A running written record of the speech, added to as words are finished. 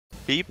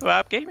Beep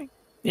Bop Gaming.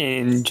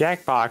 In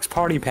Jackbox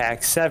Party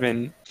Pack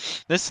 7.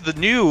 This is the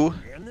new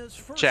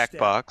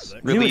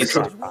Jackbox released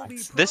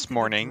this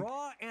morning.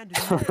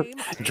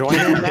 Join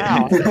in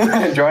now.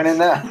 Join in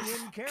now.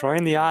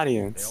 Join the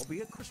audience.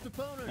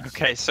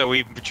 Okay, so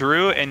we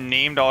drew and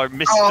named all our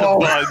Mr.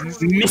 Buns.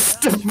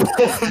 Mr.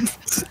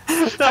 Buns.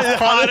 The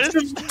hottest.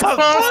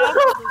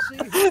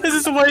 This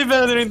is way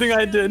better than anything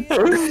I did.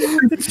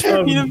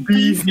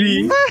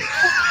 Beefy.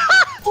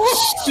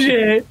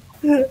 Shit.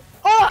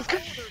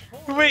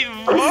 Wait,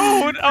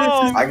 vote!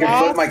 Oh, I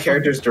can flip my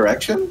character's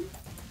direction?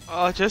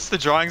 oh, just the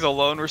drawings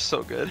alone were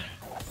so good.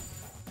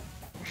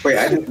 Wait,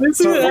 This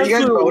so is were you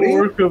guys voting?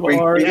 work of Were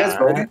art. you guys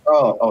voting?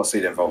 Oh, so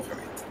you didn't vote for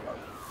me.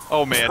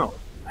 Oh man.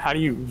 How do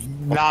you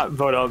not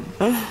vote on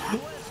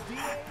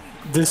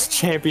this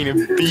champion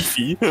of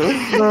Beefy?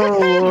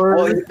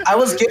 Well, I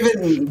was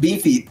given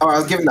Beefy, or I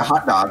was given the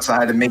hot dog, so I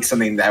had to make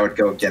something that would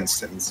go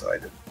against him, so I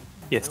did.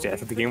 Yes,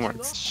 that's how the game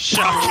works.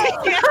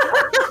 Shocking.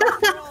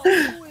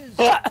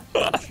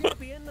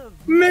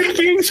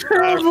 Making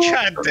trouble. Oh,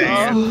 God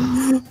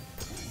damn.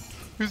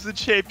 Who's the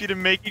champion of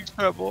making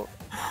trouble?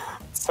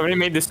 Somebody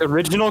made this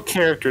original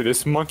character,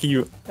 this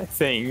monkey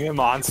thing, a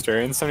monster,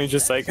 and somebody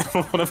just like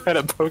would have had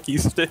a pokey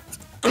stick.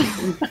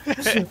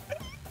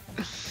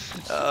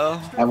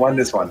 I won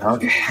this one,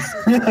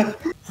 okay.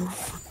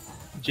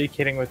 Jay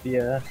kidding with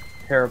the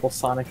terrible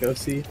Sonic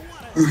OC.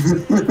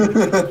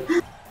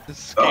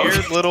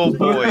 Scared little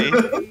boy.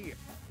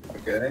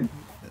 Okay.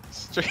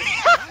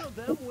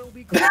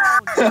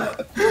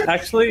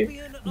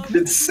 Actually,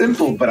 It's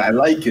simple, but I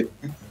like it.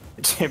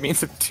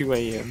 Champions at 2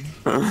 a.m.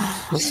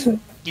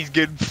 He's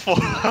getting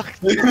fucked.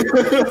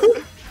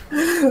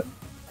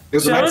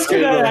 It's shout out to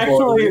that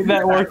actually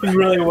that working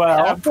really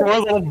well. Poor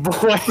little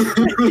boy.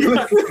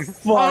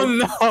 Oh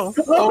no!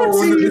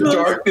 Oh, in the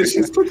darkness.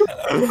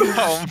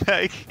 Oh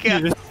my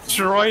god. You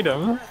destroyed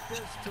him.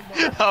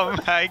 Oh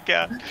my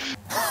god.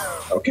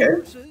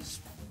 Okay.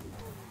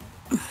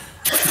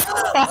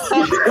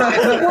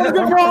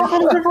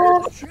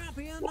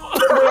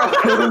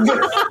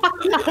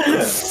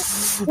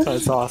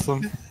 That's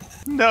awesome.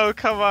 No,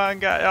 come on,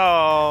 guys.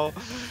 Oh.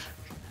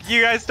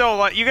 You guys don't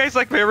like. You guys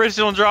like my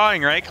original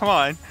drawing, right? Come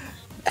on.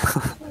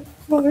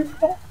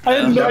 I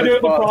had no idea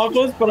what the problem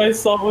was, but I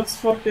saw it was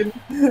fucking.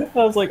 I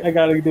was like, I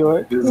gotta do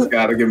it. This has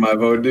gotta get my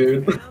vote,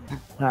 dude.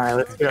 Alright,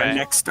 let's get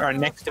Okay. our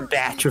next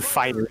batch of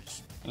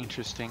fighters.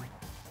 Interesting.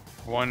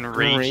 One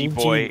ragey Ragey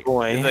boy.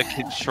 boy. The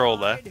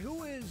controller.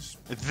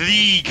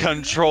 The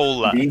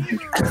controller.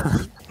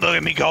 Look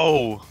at me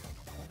go.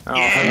 Oh,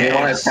 Yeah. You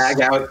want to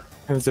tag out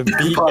it was a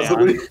beat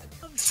possibly? down. Fuck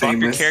your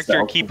Seamless character,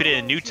 self- keep it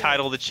in. New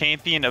title, the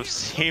champion of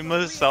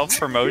seamless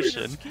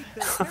self-promotion.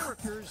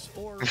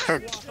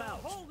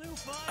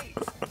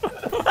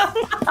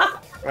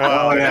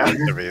 Oh, yeah. It has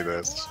to be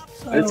this.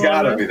 It's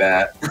gotta be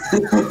that.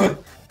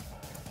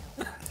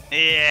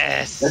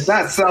 Yes. It's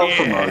not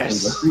self-promotion.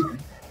 Yes.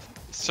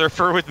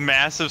 Surfer with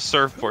massive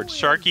surfboard.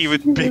 Sharky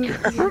with bigger.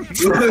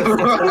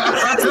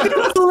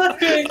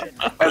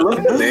 I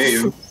love the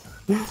name.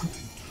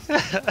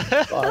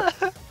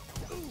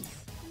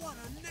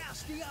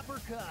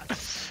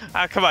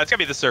 Ah, come on, it's gotta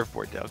be the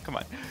surfboard, Dale. Come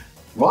on.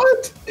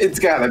 What? It's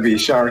gotta be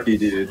Sharky,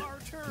 dude.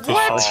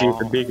 What? With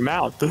the big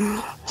mouth.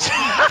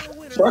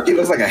 Sharky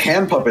looks like a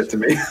hand puppet to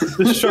me.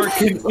 The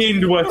shark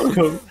in West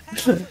Coast.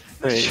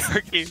 Wait,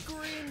 Sharky.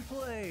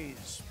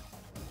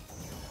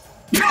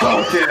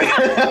 Okay.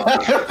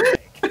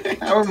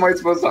 How am I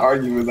supposed to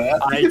argue with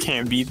that? I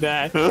can't beat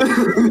that.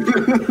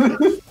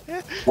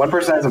 One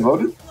person hasn't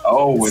voted?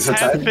 Oh, it's a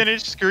tie.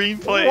 Half-finished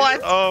screenplay.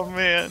 What? Oh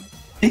man.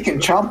 He can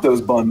chomp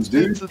those buns,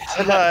 dude. It's a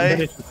tie.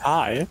 It's a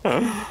tie.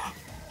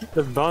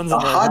 The buns A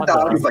and the hot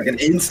dog is like an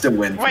instant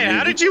win. for Wait, me.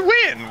 how did you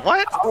win?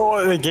 What?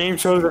 Oh, the game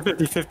shows a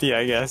 50-50,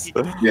 I guess.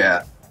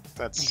 Yeah.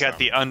 That's You got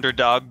the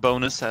underdog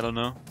bonus, I don't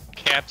know.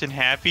 Captain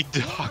Happy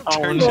Dog.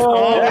 Oh, turned- no.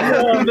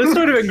 Oh, this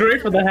would have been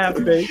great for the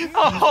half bake.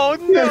 Oh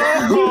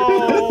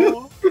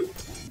no!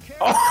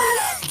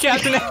 Oh,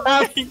 Captain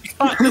Happy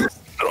got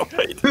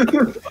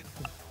destroyed.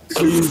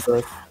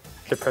 Jesus.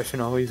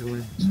 Depression always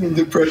wins.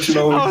 Depression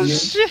Oh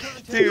always. shit,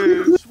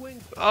 dude.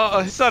 Oh,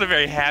 it's not a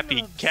very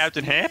happy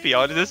Captain Happy.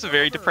 Oh, this is a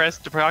very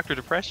depressed Dr.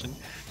 Depression.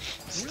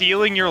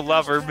 Stealing your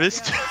lover,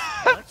 Mr.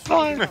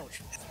 Bun.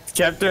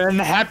 Captain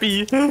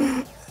Happy.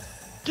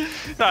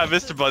 Nah,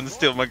 Mr. Bun's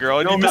still my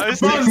girl. No, You know,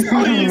 Mr.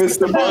 Bun's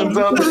Mr. Buns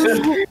on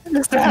the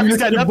Mr. Happy's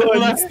got nothing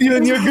left.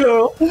 Stealing your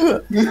girl.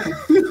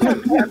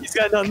 He's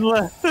got nothing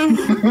left.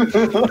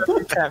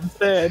 Captain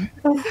sad.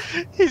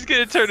 He's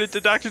gonna turn into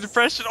Dr.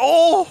 Depression.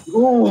 Oh!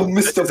 Oh,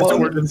 Mr. It's a Buns.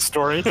 origin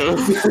story.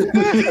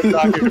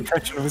 Dr.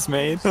 Depression was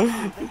made.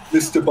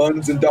 Mr.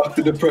 Buns and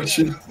Dr.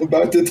 Depression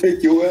about to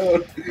take you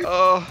out.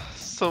 Oh,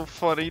 so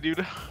funny,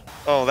 dude.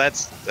 Oh,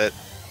 that's that.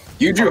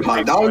 You drew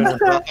hot dog?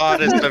 The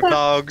hottest of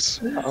dogs.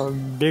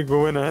 Big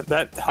winner.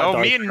 That hot Oh,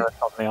 dog me and- shirt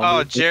helped me Oh,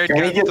 out, dude. Jared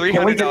Can we got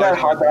get that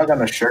hot $300. dog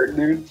on a shirt,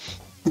 dude?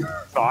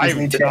 Oh, I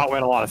did not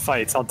win a lot of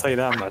fights, I'll tell you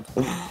that much.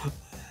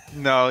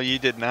 No, you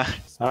did not.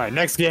 Alright,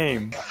 next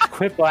game.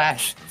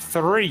 Quiplash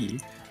 3.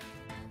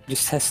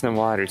 Just testing the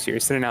waters here,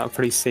 sending out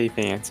pretty safe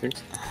answers.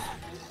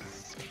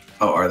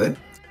 Oh, are they?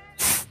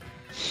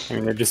 I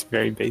mean, they're just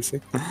very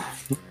basic.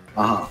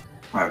 Wow,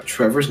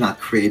 Trevor's not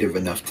creative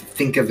enough to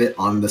think of it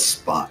on the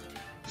spot.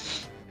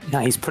 No,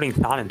 he's putting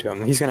thought into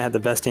them. He's gonna have the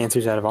best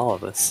answers out of all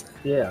of us.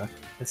 Yeah,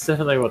 that's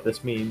definitely what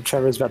this means.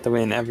 Trevor's about to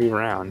win every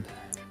round.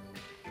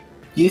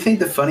 Do you think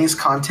the funniest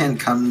content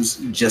comes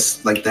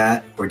just like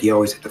that, or do you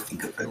always have to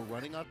think of it?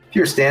 If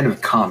you're a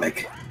stand-up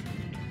comic,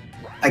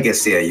 I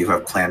guess, yeah, you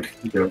have planned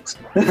jokes.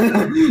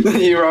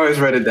 You always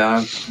write it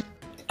down.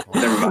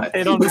 Never mind.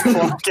 They don't just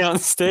walk out on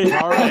stage.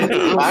 All right.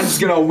 I'm just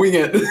gonna wing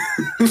it.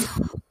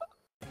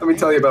 Let me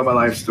tell you about my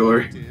life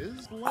story.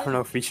 I don't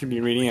know if we should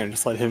be reading it or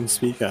just let him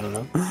speak. I don't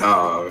know.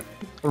 Oh,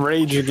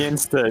 Rage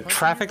against the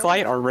traffic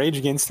light or rage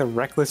against the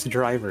reckless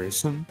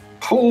drivers?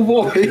 oh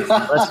boy.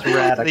 That's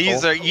radical.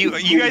 These are you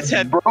guys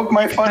had Broke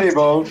my funny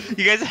bone.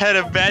 you guys had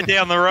a bad day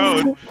on the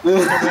road.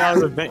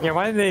 Yeah,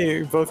 why did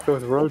they both go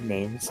with road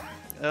names?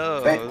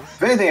 Oh,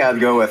 If anything, I'd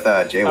go with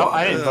J-Walk. Oh,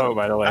 I didn't vote,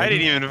 by the way. I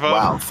didn't even vote.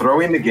 Wow,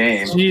 throwing the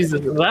game. Jesus,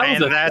 that And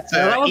was a, that's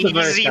that was a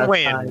very easy fast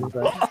win. time,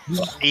 but-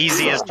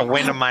 Easiest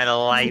win of my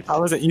life. I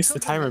wasn't used to the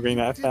timer being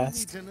that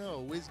fast.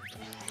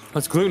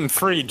 What's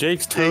gluten-free?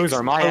 Jake's toes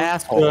are my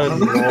asshole. Good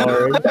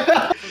lord.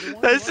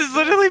 This is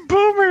literally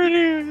Boomer,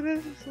 dude.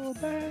 This is so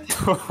bad.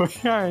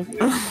 We are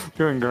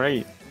doing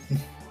great.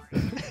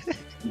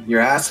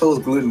 Your asshole's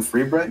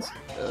gluten-free, Bryce?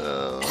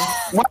 Wow.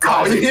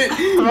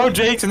 Throw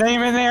Jake's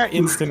name in there,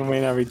 instant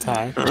win every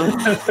time. Well,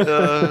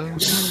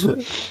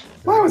 that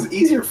was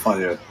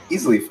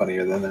easily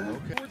funnier than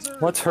that.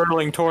 What's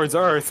hurtling towards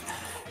Earth?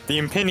 The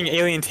impending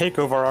alien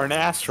takeover on an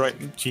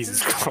asteroid.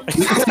 Jesus Christ.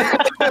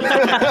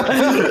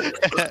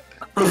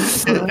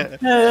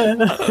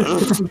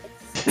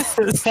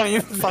 It's not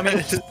even funny.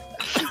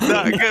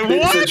 Not good.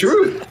 It's What? the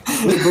truth.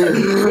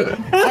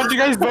 How'd you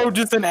guys vote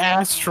just an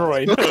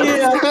asteroid?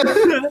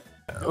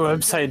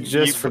 Website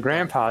just for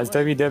grandpas,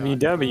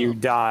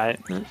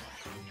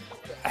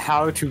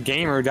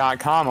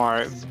 www.howtogamer.com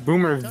or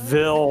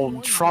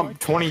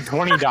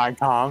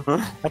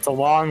boomervilletrump2020.com. That's a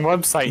long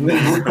website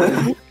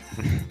name.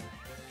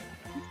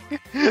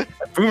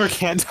 Boomer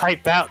can't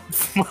type that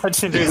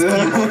much into his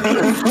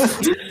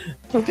keyboard.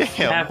 Damn.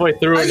 Halfway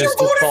through I it, just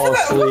just voted fall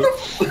for asleep.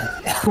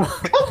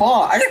 Come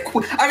on,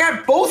 I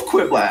got both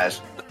Quiplash.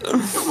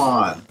 Come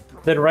on.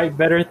 Then write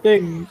better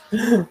things.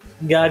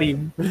 Got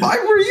him.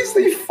 Mine were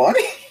easily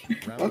funny.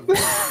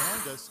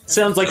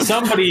 Sounds like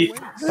somebody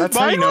That's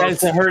how you know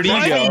has a hurt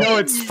That's how you ego. know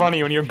it's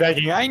funny when you're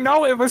begging. I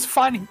know it was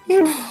funny.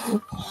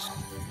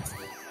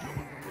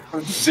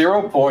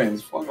 0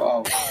 points. Fuck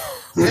off.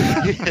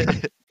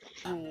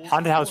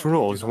 Haunted house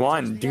rules.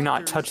 1, do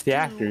not touch the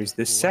actors.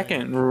 The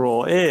second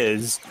rule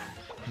is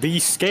be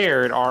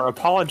scared or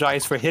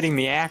apologize for hitting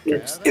the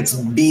actors. It's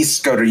be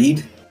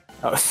scurried.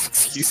 Oh,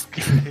 excuse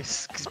me.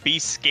 Be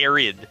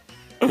scared.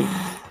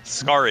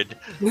 Scarred.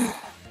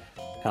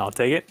 I'll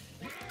take it.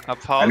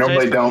 Apologize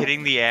normally for don't.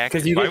 hitting the act.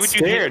 Because you Why get would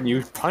scared and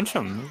you punch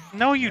them.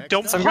 No, you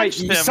don't punch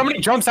them. Somebody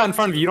jumps out in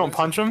front of you, you don't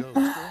punch them.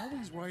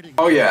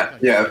 Oh yeah.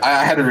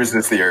 I had to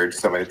resist the urge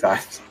so many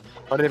times.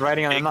 What are they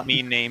writing on Make the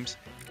mean names.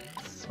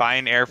 Buy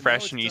an air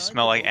freshener, you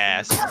smell like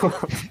ass.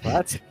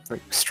 That's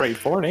like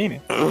straightforward, ain't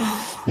it?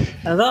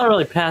 That's not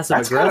really passive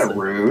That's kind aggressive. of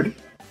rude.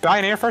 Buy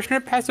an air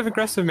freshener, passive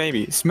aggressive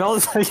maybe.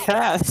 Smells like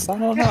ass. I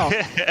don't know.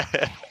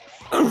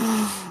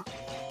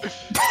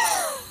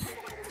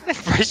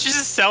 Bryce is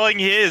just selling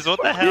his.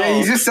 What the hell? Yeah,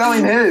 he's just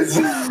selling his.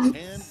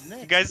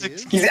 You guys are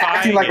He's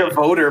acting like a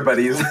voter, but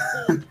he's.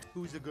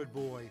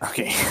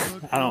 Okay,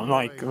 I don't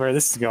like where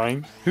this is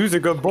going. Who's a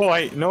good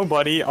boy?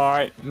 Nobody.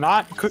 Alright,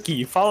 not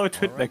Cookie. Follow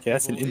Twitter. Okay,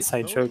 that's an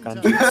inside joke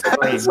on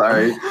Jake's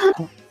Sorry.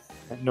 that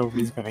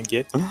nobody's gonna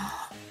get.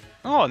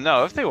 Oh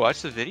no, if they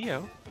watch the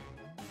video.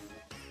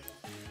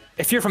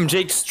 If you're from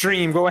Jake's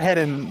stream, go ahead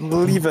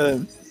and leave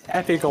a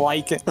epic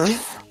like.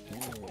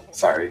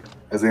 Sorry.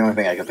 That's the only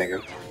thing I can think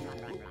of.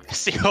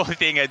 It's the only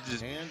thing I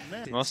just.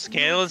 Most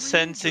scandalous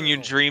sentence in your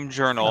dream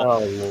journal. Oh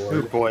lord.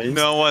 Good boys.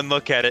 No one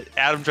look at it.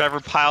 Adam Driver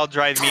pile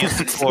drive me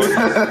into the floor.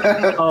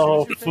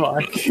 Oh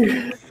fuck.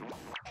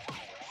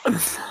 I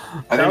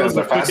think that was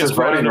the fastest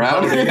voting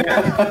round.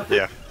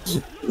 Yeah.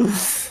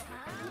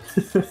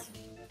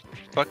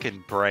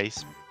 Fucking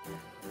Bryce.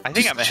 I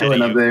think I'm ahead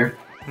Chilling of up you. there.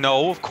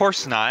 No, of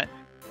course not.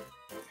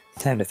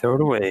 Time to throw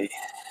it away.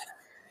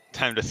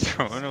 Time to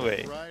throw it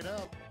away.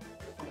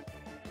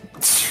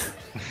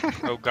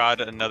 Oh god,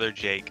 another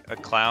Jake. A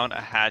clown,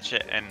 a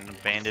hatchet, and an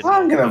abandoned.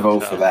 I'm gonna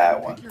vote for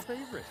that one.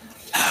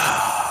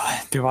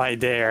 Do I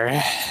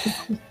dare?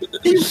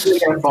 Do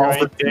Do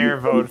I dare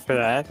vote for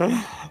that?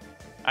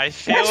 I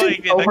feel Actually,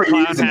 like the clown,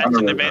 overusing hatchet, and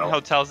Underwood, abandoned though.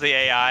 hotel's the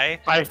AI.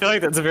 I feel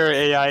like that's a very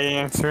AI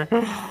answer.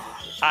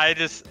 I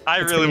It's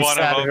really gonna be want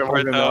to sad if vote it for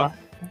it wasn't, though.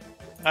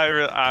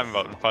 I'm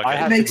voting fuck I it.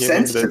 have It to makes give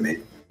sense him to the- me.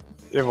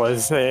 It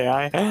was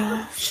AI.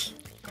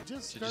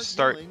 Just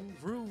start.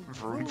 Vroom,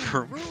 vroom,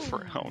 vroom.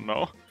 Oh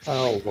no.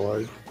 Oh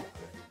lord.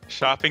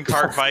 Shopping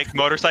cart, bike,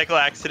 motorcycle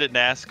accident,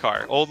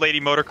 NASCAR, old lady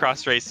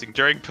motocross racing.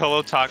 During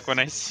pillow talk, when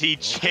I see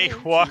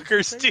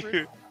jaywalkers,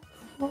 dude.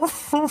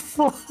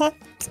 What?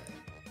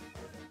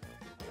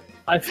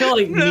 I feel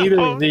like neither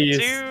of these.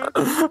 Dude.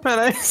 Man,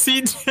 I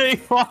see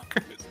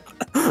jaywalkers.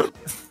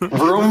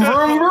 Vroom,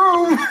 vroom,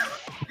 vroom.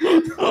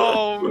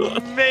 Oh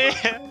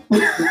man.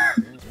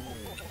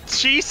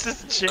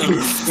 Jesus,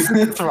 James.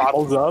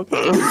 Throttles up.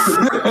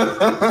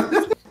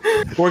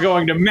 We're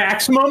going to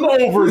maximum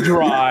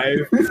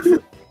overdrive.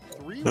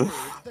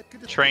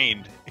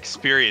 Trained,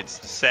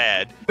 experienced,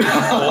 sad,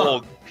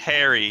 old,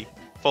 hairy,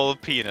 full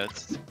of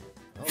peanuts.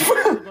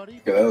 That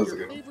was a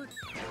good one.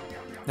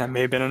 That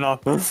may have been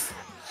enough. That was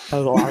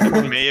a lot of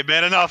points. May have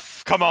been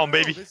enough. Come on,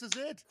 baby. This is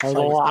it. That was a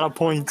lot of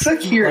points.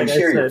 Click here and Like I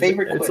share your said,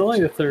 favorite it's clips.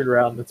 only the third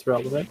round that's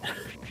relevant.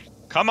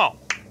 Come on.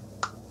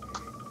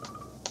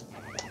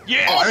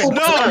 Yes. Oh,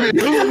 No.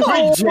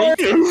 Wait,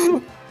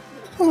 Jake.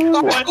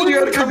 What told you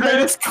how to come back.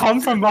 this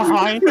come from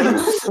behind?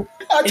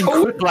 I In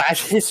told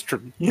Quiplash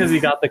history. Because he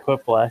got the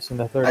Quiplash in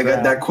the third I got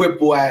round. that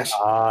Quiplash.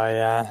 Oh,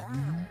 yeah.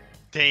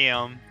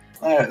 Damn.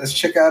 Alright, let's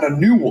check out a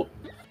new one.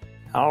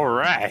 All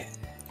right.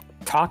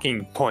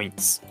 Talking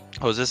points.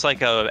 Oh, is this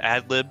like a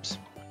ad libs?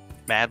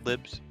 Mad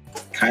libs?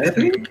 Kind of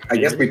thing. I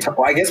guess we talk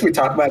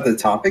about the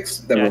topics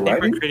that Yeah, I we're think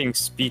writing. we're creating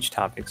speech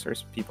topics for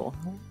people.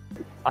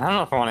 I don't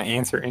know if I want to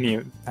answer any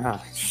of. Oh,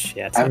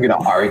 shit. I'm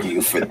gonna argue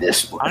for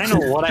this one. I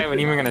don't know what I'm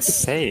even gonna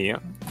say.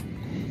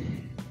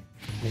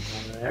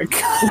 It's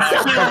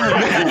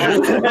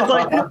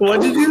like,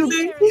 what did you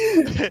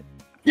say?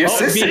 Your Oh,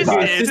 sister. this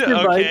bot. is- Sister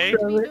okay.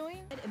 Vice.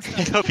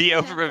 It'll be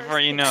over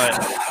before you know it.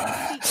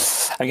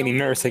 I'm getting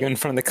nervous. I go in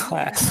front of the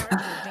class.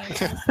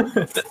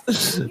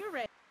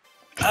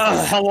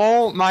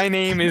 Hello, my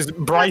name is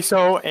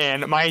Bryso,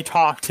 and my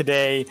talk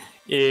today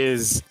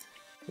is.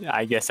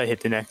 I guess I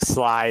hit the next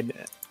slide.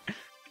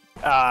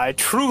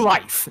 True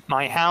life.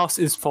 My house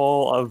is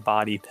full of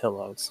body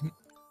pillows.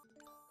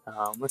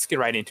 Let's get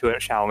right into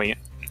it, shall we?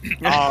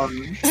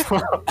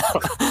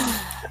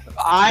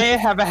 I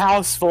have a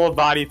house full of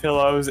body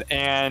pillows,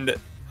 and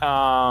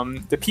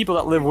the people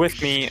that live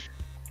with me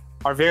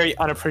are very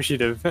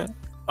unappreciative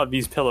of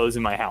these pillows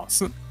in my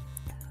house. A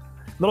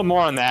little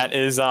more on that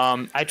is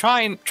I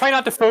try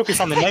not to focus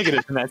on the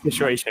negatives in that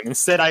situation.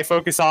 Instead, I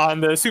focus on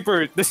the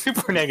super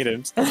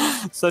negatives,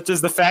 such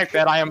as the fact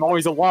that I am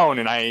always alone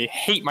and I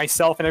hate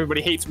myself and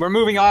everybody hates. We're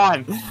moving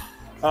on.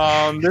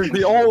 There's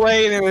the old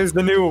way and there's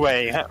the new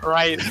way,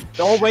 right?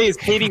 The old way is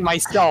hating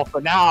myself,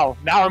 but now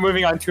we're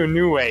moving on to a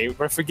new way.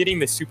 We're forgetting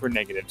the super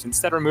negatives.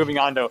 Instead, we're moving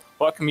on to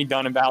what can be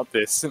done about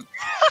this.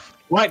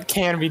 What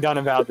can be done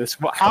about this?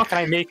 How can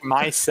I make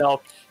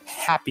myself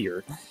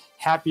happier?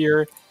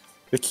 Happier.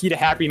 The key to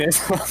happiness.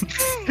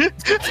 The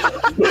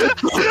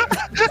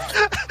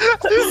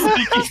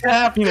key to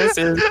happiness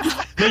is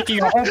making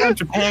a whole bunch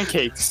of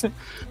pancakes and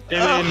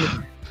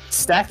then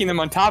stacking them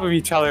on top of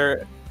each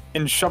other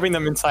and shoving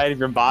them inside of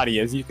your body.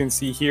 As you can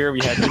see here, we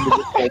have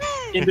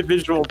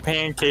individual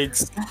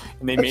pancakes,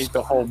 and they make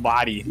the whole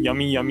body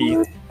yummy, yummy,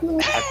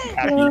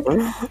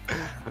 happy.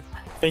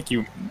 Thank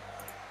you.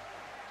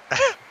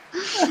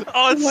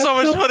 Oh, it's so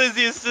much fun as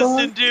the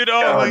assistant, dude.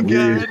 Oh my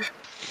god.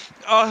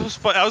 Oh, that was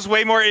fun. That was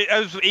way more. That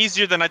was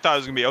easier than I thought it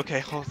was gonna be.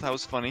 Okay, oh, that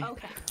was funny.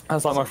 That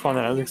was a lot more fun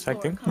than I was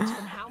expecting.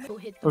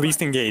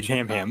 Least engage,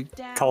 Ham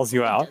calls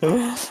you out.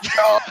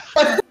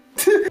 I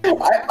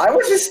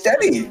was just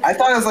steady. I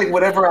thought it was like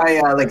whatever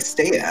I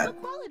stay at.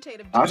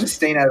 I was just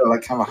staying at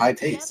like kind of a high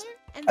pace.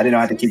 I didn't know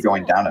I had to keep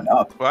going down and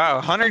up. Wow,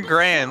 100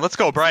 grand. Let's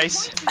go,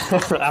 Bryce. I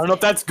don't know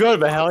if that's good,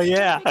 but hell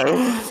yeah.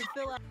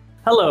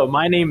 Hello,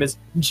 my name is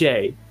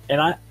Jay,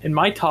 and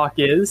my talk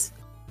is.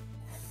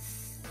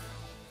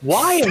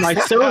 Why am I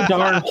so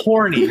darn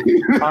horny?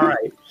 All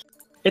right,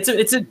 it's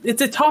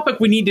a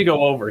topic we need to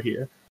go over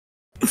here.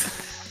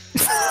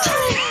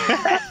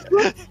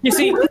 You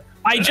see,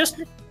 I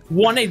just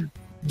want to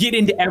get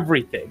into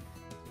everything,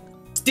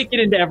 stick it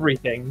into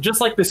everything,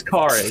 just like this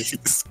car is.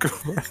 Jesus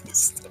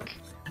Christ.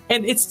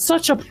 And it's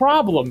such a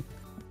problem.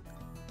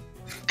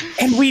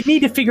 And we need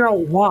to figure out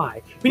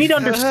why. We need to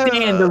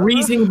understand the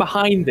reasoning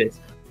behind this.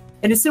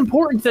 And it's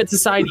important that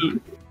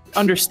society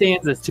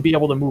understands this to be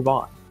able to move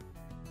on.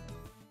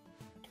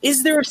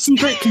 Is there a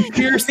secret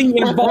conspiracy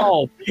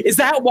involved? Is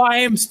that why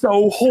I'm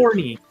so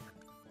horny?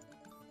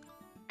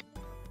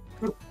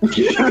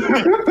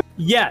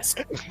 Yes.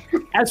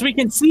 As we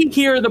can see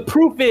here, the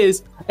proof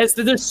is that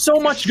there's so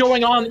much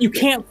going on that you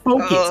can't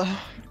focus.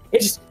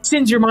 It just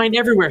sends your mind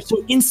everywhere,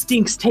 so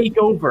instincts take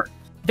over.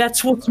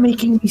 That's what's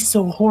making me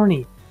so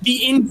horny. The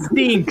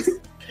instincts.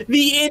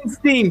 The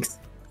instincts.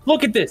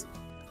 Look at this.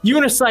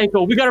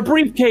 Unicycle. We got a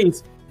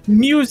briefcase.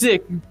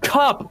 Music.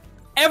 Cup.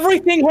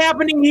 Everything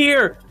happening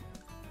here.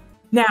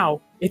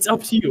 Now, it's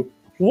up to you.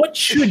 What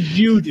should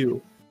you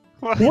do?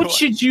 What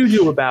should you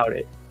do about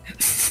it?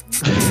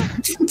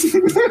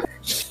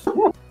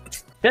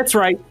 That's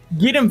right.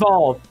 Get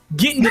involved.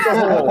 Get into the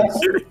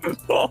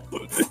hole.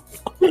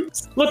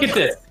 Look at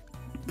this.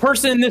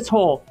 Person in this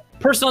hole.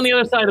 Person on the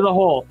other side of the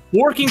hole.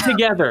 Working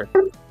together.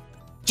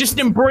 Just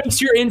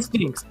embrace your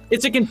instincts.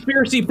 It's a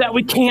conspiracy that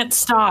we can't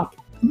stop.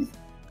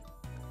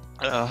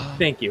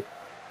 Thank you.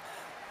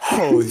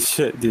 Holy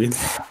shit, dude.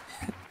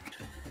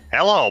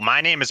 Hello,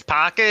 my name is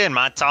Parker, and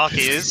my talk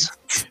is...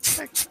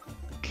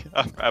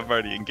 I'm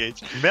already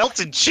engaged.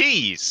 Melted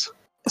cheese.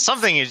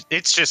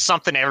 It's just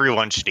something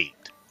everyone should eat,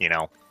 you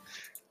know.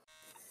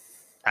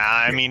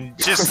 I mean,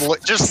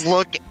 just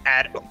look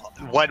at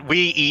what we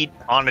eat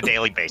on a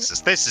daily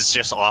basis. This is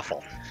just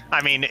awful.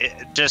 I mean,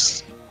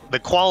 just the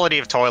quality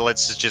of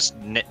toilets is just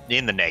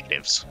in the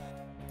negatives.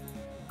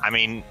 I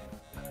mean,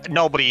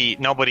 nobody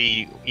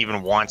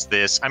even wants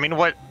this. I mean,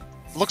 what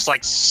looks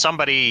like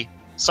somebody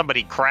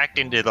cracked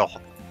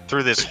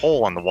through this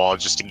hole in the wall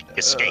just to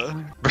escape.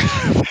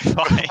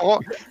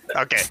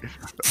 Okay,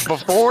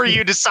 before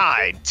you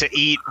decide to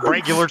eat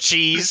regular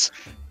cheese,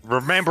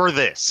 remember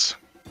this.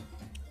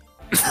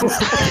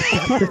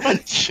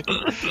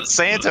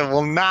 Santa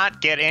will not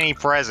give you any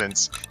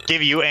presents,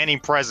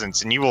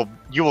 and you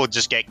will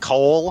just get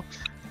coal.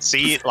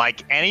 See,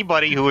 like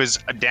anybody who is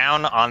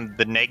down on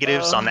the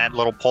negatives on that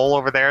little pole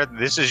over there,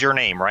 this is your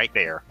name right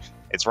there.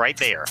 It's right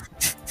there.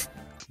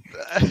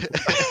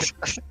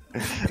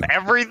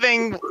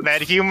 Everything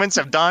that humans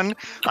have done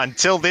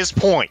until this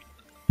point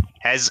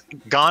has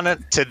gone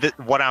to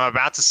what I'm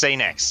about to say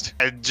next.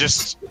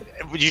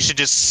 You should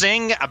just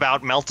sing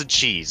about melted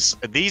cheese.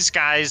 These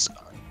guys,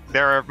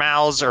 their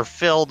mouths are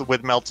filled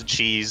with melted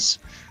cheese,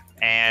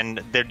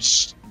 and they're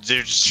just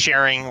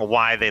sharing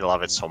why they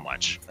love it so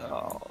much.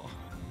 Oh.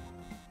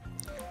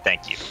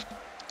 Thank you.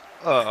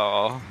 Oh.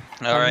 All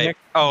right.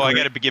 Oh, I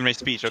got to begin my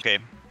speech. Okay.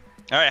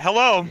 All right.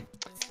 Hello.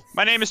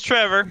 My name is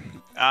Trevor.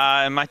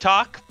 And my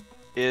talk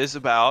is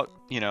about,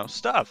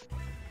 stuff.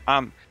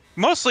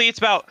 Mostly it's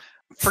about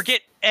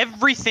forget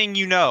everything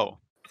you know.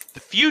 The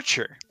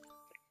future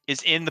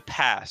is in the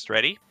past.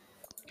 Ready?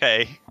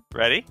 Okay.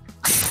 Ready?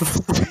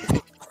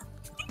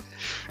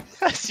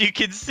 As you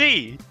can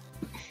see,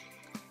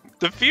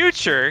 the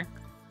future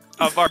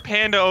of our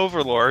panda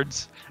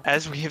overlords,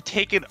 as we have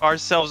taken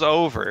ourselves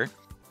over,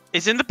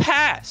 is in the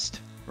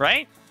past,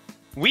 right?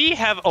 We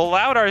have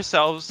allowed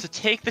ourselves to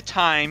take the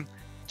time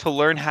to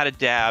learn how to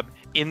dab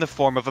in the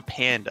form of a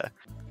panda.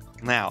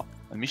 Now,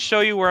 let me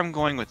show you where I'm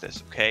going with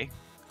this, okay?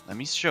 Let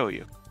me show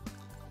you.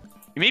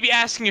 You may be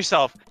asking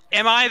yourself,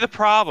 am I the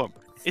problem?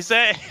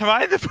 Am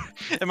I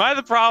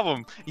the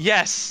problem?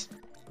 Yes,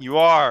 you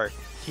are.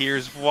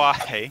 Here's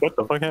why. What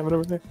the fuck happened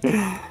over there?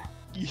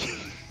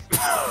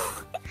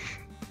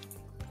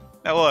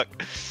 Now look,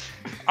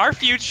 our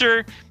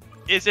future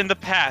is in the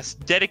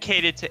past,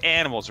 dedicated to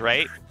animals,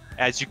 right?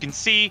 As you can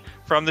see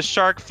from the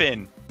shark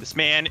fin, this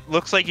man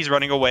looks like he's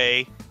running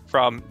away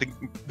from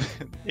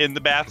in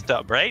the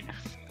bathtub, right?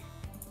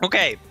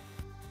 Okay,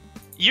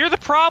 you're the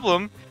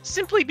problem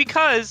simply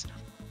because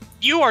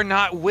you are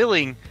not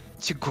willing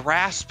to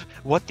grasp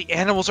what the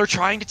animals are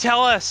trying to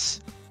tell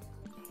us.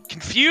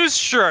 Confused?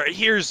 Sure.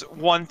 Here's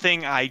one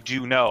thing I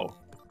do know.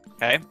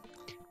 Okay?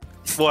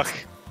 Look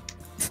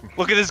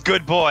at this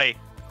good boy.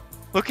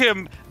 Look at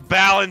him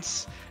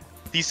balance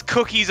these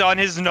cookies on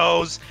his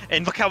nose,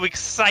 and look how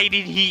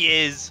excited he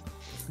is.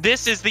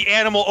 This is the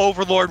animal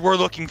overlord we're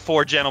looking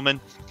for, gentlemen.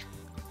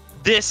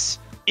 This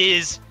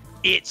is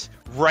it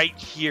right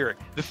here.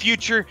 The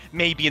future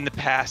may be in the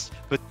past,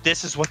 but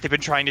this is what they've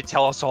been trying to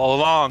tell us all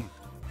along.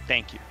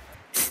 Thank you.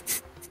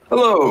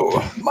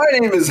 Hello, my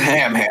name is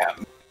Ham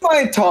Ham.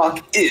 My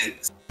talk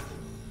is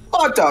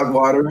hot dog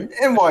water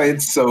and why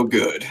it's so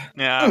good.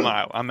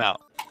 Yeah, I'm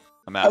out.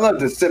 I love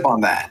to sip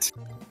on that.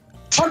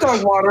 Hot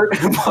dog water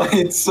and why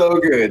it's so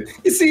good.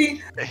 You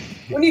see,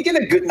 when you get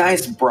a good,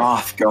 nice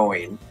broth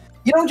going,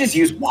 you don't just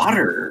use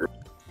water,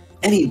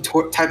 any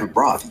type of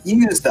broth. You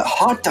use the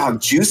hot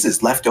dog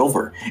juices left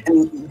over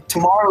and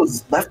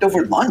tomorrow's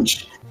leftover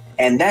lunch.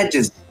 And that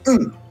just,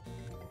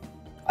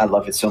 I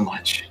love it so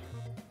much.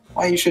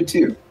 Why you should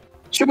too.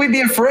 Should we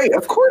be afraid?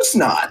 Of course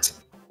not.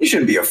 You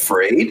shouldn't be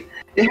afraid.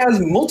 It has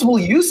multiple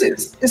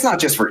uses. It's not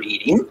just for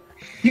eating.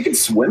 You can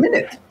swim in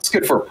it. It's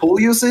good for pool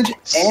usage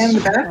and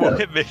the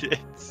bathtub.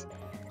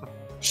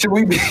 Should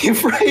we be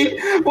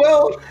afraid?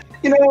 Well,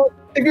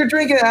 if you're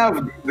drinking it out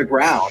of the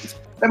ground,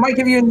 that might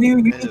give you a new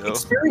unique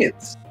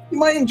experience. You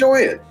might enjoy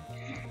it.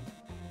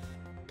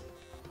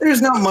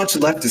 There's not much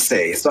left to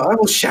say, so I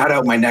will shout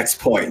out my next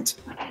point.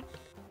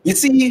 You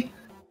see,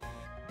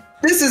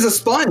 this is a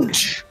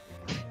sponge.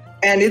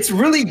 And it's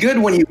really good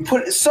when you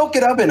soak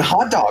it up in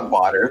hot dog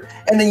water,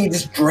 and then you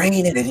just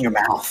drain it in your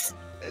mouth.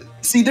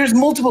 See, there's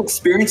multiple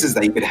experiences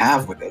that you could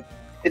have with it.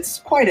 It's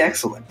quite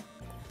excellent.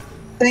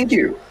 Thank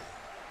you.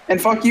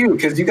 And fuck you,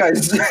 because you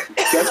guys,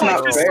 that's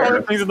not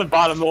fair. Things at the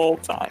bottom the whole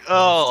time.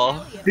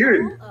 Oh.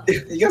 Dude,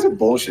 you guys are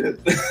bullshit.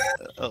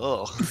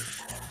 Oh.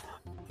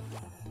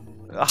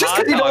 Just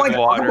because you don't like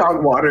hot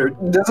dog water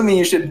doesn't mean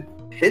you should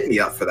hit me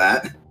up for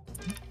that.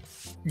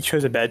 You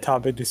chose a bad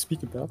topic to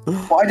speak about.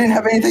 Well, I didn't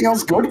have anything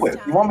else good with.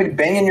 You want me to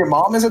bang in your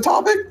mom as a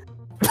topic?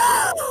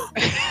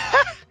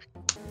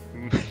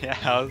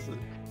 Yeah,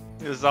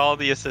 it was all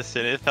the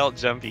assistant. It felt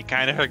jumpy.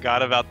 Kind of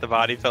forgot about the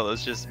body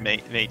pillows. Just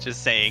Nate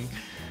just saying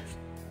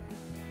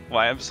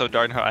why I'm so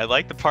darn hard. I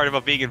like the part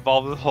about being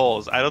involved with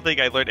holes. I don't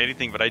think I learned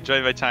anything, but I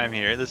enjoyed my time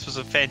here. This was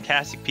a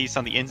fantastic piece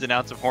on the ins and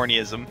outs of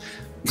hornyism.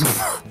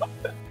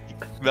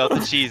 About the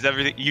cheese,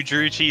 everything. You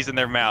drew cheese in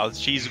their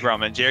mouths, cheese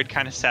grumming. Jared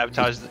kind of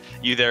sabotaged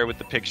you there with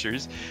the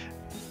pictures.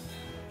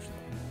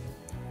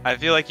 I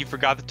feel like you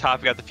forgot the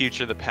topic about the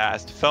future of the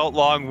past. Felt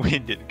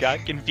long-winded.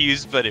 Got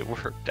confused, but it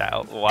worked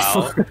out.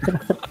 Wow.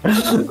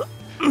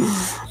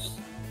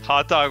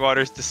 Hot dog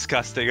water is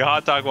disgusting.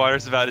 Hot dog water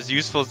is about as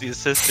useful as the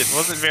assistant.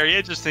 Wasn't very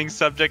interesting,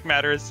 subject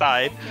matter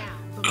aside.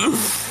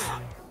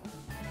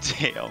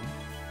 Damn.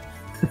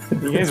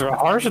 You guys were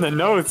harsh in the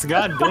notes,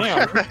 god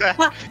damn.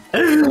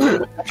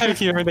 Trying to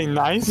keep everything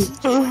nice.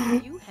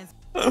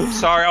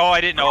 Sorry, oh,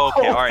 I didn't know.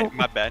 Okay, alright,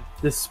 my bad.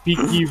 The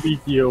Speaky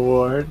Beaky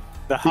Award.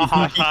 The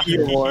haha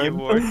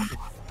award.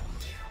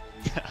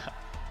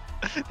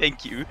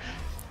 Thank you.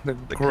 The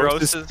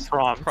grossest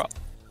prompt.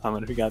 How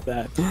many we got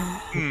that?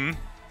 Hmm.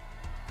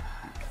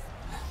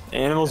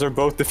 Animals are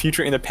both the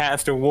future and the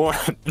past award.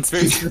 It's a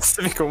very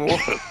specific award.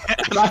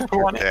 And I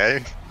won it.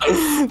 Okay.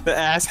 The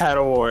Ass Hat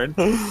Award.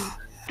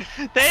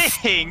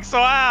 Thanks,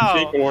 wow.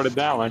 Jake awarded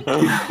that one.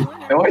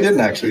 No, I didn't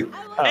actually.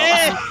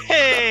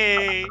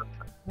 Hey!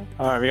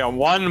 Alright, we got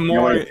one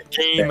more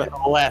game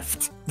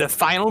left. The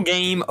final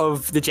game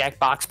of the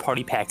Jackbox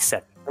Party Pack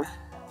set.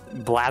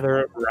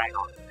 Blather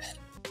Round.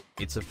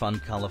 It's a fun,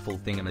 colorful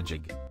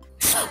thingamajig.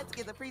 Let's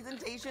get the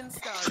presentation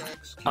started.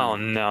 Oh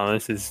no,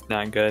 this is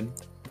not good.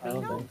 I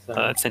don't think so.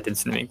 That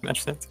sentence didn't make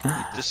much sense.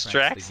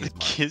 Distracts the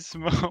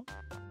gizmo.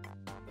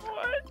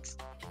 What?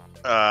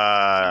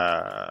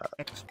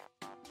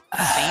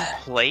 Same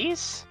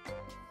place?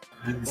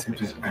 Are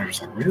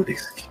really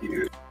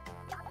cute.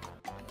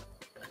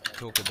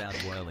 Talk about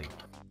whirling.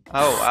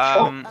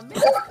 Oh,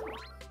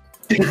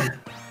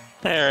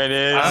 There it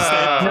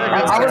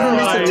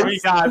is. We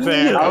got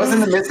there. I was in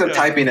the midst of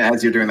typing it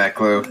as you're doing that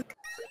clue.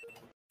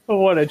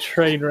 What a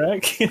train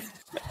wreck.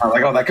 I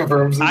like, oh, that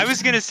confirms it. I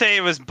was gonna say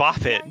it was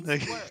Bop It.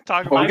 Like,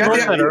 talk Well, about we I got wrote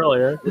the- that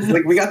earlier.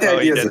 Like, we got the Oh,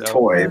 idea you as a did, though.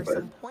 toy,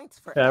 but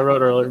Yeah, I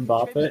wrote earlier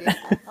Bop It.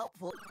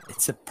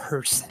 It's a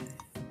person.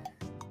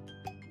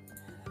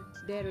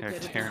 They're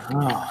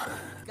terrible. Oh.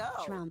 Go.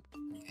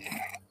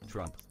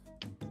 Trump.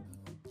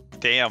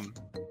 Damn.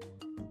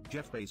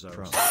 Jeff Bezos.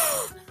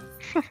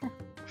 I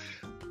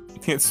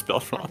think it's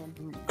spelled wrong.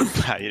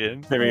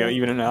 Biden. There we go,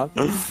 even it out.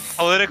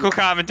 Political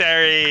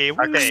commentary.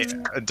 Okay.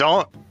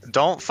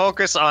 Don't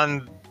focus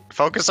on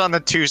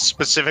the two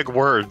specific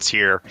words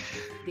here.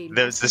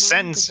 The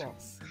sentence.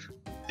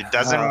 It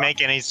doesn't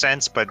make any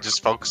sense, but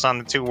just focus on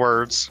the two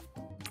words.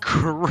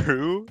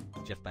 Crew.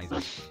 Jeff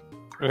Bezos.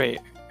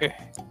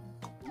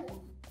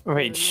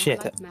 Wait,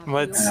 shit.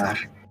 What's...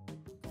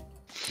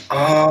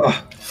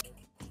 oh,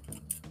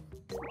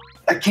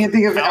 I can't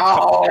think of it.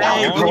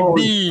 Oh,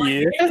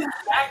 B.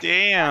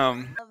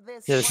 Damn.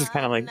 Yeah, this is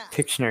kind of like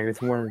Pictionary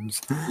with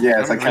words. yeah,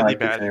 it's like I'm really kind of like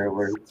bad. dictionary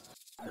words.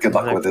 Good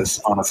luck with this,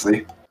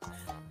 honestly.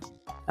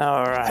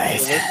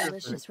 Alright.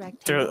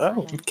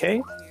 Oh,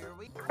 okay.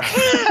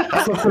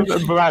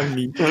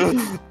 Brownie.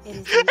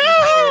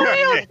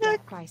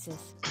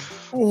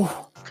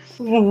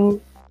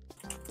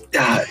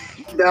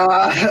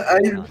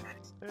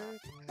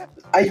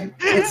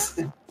 It's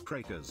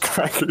Crackers.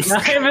 crackers. I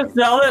haven't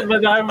sell it,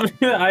 but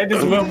I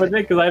just went with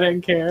it because I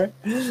didn't care.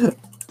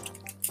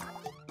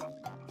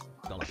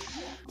 Dollar.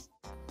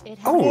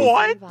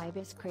 What?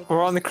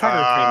 We're on the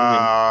cracker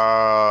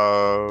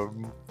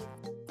train.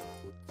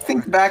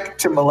 think back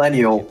to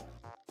millennial.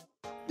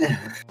 What?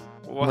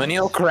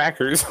 Millennial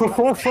crackers.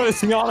 What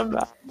is he on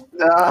about?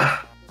 Wait,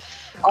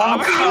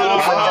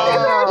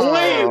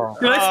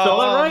 did I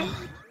spell it right?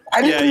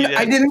 I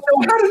didn't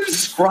know how to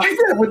describe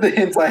that with the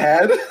hints I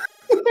had.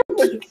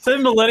 Said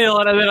millennial,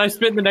 and then I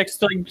spent the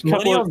next like couple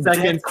Millennial of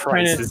seconds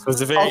trying crisis to.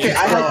 was a very. Okay,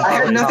 I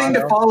had nothing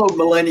to follow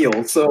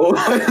millennial, so.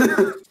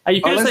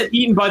 You could have said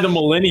eaten by the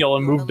millennial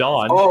and moved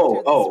on.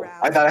 Oh,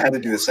 I thought I had to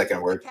do the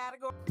second word.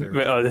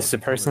 Wait, oh, this is a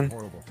person?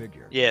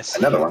 Yes.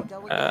 Another one.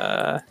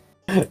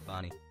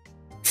 Barney.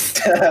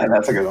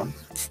 That's a good one.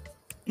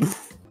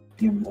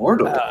 The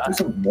immortal.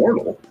 Who's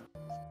immortal?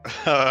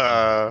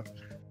 I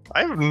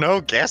have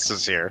no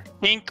guesses here.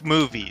 Pink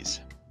movies.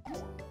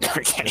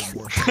 Okay.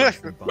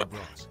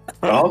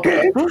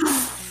 Okay.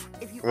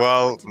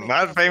 Well,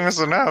 not famous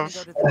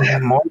enough.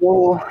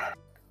 Immortal.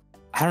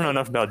 I don't know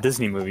enough about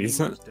Disney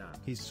movies.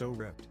 He's so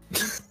ripped.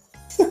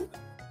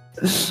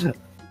 Is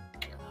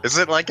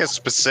it like a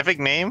specific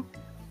name?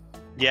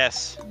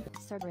 Yes.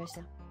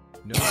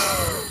 No,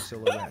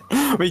 silhouette.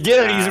 We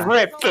get it, he's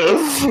ripped.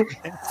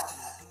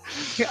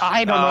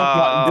 I don't know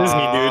about Disney,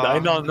 dude. I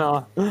don't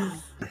know.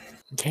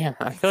 Damn,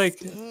 I feel like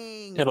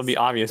it'll be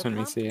obvious when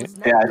we see it.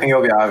 Yeah, I think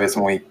it'll be obvious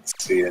when we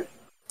see it.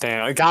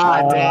 Damn,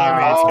 god damn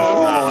it.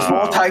 Oh,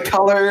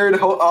 multicolored.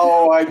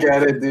 Oh, I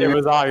get it, It dude.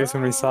 was obvious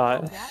when we saw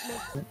it.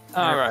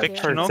 Alright,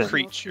 Fictional person.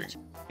 creature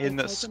in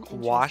the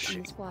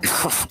squashing.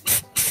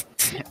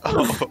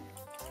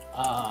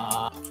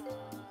 Oh.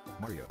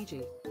 Mario.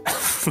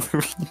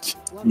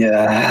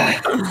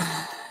 Yeah.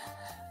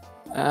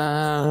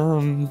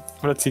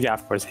 What's he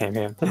got for his ham?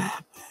 Yeah.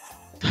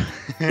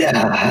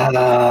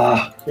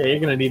 Yeah, you're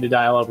gonna need to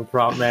dial up a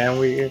prompt, man.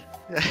 They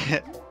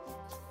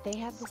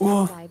have the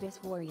same vibe as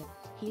Warrior.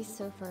 He's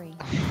so furry.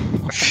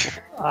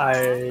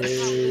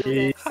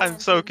 I'm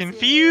so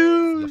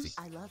confused.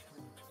 I love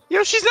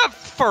Yoshi's not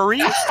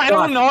furry. I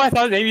don't know. I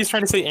thought maybe he's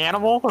trying to say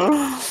animal.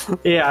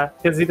 Yeah,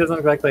 because he doesn't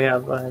exactly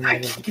have. I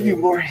can't give you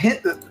more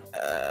hint.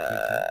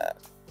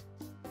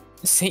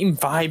 Same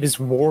vibe as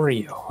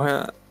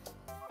Wario.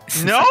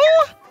 No.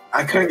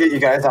 I couldn't get you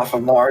guys off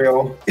of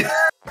Mario.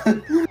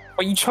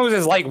 Well, you chose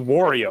as like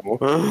Wario.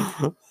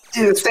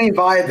 Dude, the same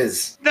vibe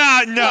as.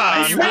 No, you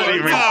not really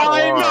even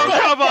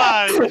come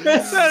on.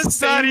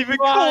 That's not even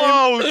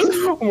close.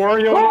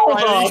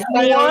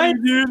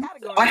 Wario. Dude.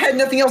 I had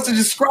nothing else to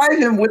describe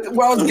him with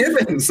what I was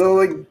given, so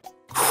like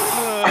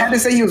I had to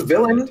say he was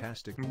villain.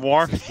 Fantastic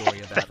Warm story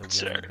about a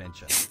adventure. warm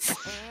adventure.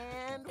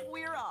 And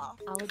we're off.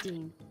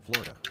 Aladdin.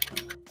 Florida.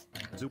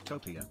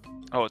 Zootopia.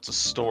 Oh, it's a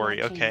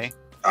story. Okay.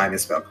 I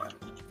misspelled mine.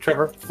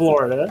 Trevor,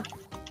 Florida.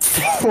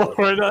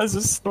 Florida is a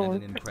And story.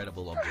 an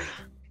incredible object.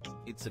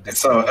 It's a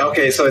So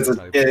okay, so it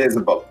is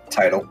a book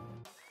title.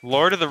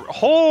 Lord of the.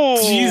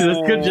 Oh. Jesus,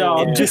 good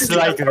job. Just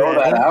like Throw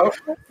that out.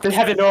 They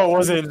had to know it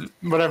wasn't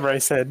whatever I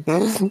said. It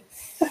wasn't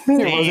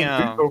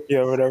Damn.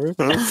 Zootopia or whatever.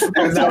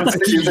 That was a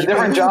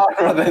different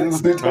genre than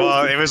Zootopia.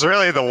 Well, it was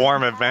really the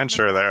warm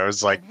adventure there. I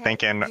was like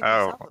thinking,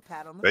 oh,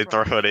 they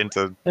throw it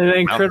into. An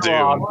incredible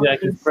Doom.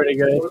 object is pretty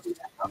good.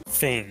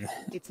 Thing.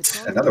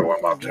 It's a Another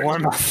warm object.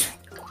 Warm up.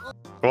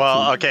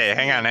 Well, okay,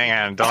 hang on.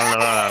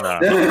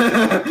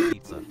 No.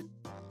 Pizza.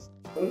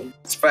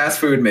 It's fast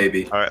food,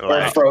 maybe. All right,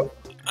 Or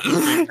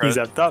like, He's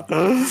up top.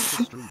 Oh,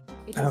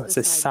 it's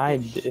a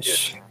side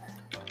dish.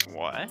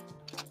 What?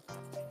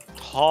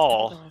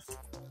 Tall.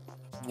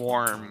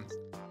 Warm.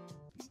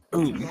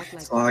 Ooh.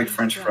 It's not like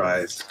French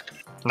fries.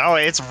 no,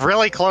 it's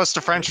really close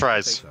to French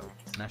fries. Potato.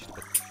 Mashed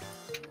potato.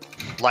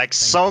 Like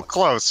so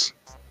close.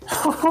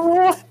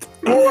 What?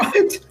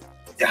 What?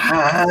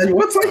 God,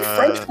 what's like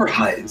French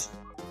fries?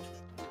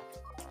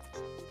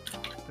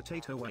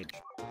 Potato wedge.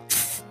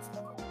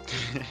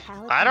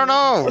 I don't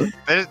know.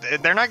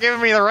 They're not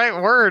giving me the right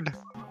word.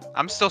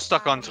 I'm still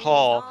stuck on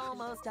tall.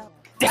 Almost up.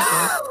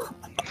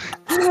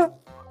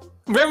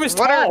 Where was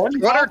What are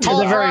The tall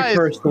very fries?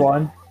 first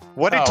one.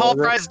 What do Oh, tall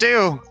right. fries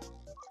do?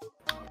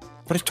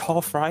 What do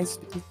tall fries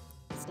do?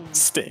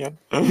 Stand.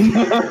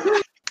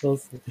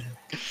 Stan.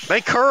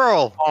 They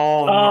curl.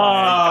 Oh my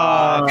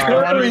Ah, god.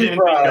 curly I didn't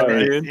think of it,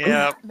 dude.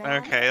 Yep.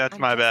 Okay, that's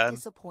my bad.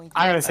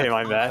 I'm gonna say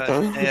my bad.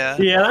 Yeah.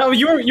 Yeah,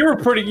 you were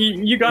pretty.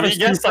 You got We us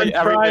guessed like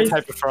every fries.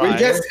 type of fry. We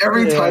guessed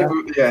every Yeah. type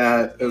of.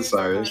 Yeah, I'm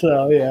sorry.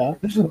 So yeah,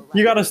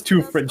 you got us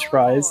 2 French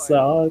fries.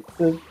 So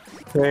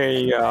There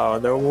you go.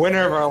 The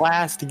winner of our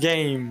last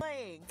game.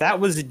 That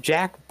was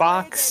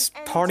Jackbox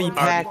Party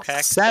Pack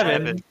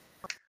 7.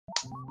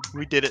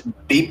 We did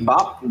it. Beep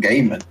Bop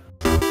Gaming.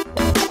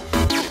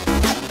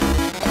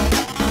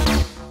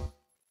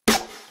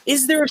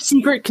 is there a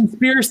secret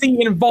conspiracy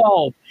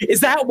involved?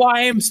 Is that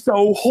why I'm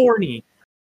so horny?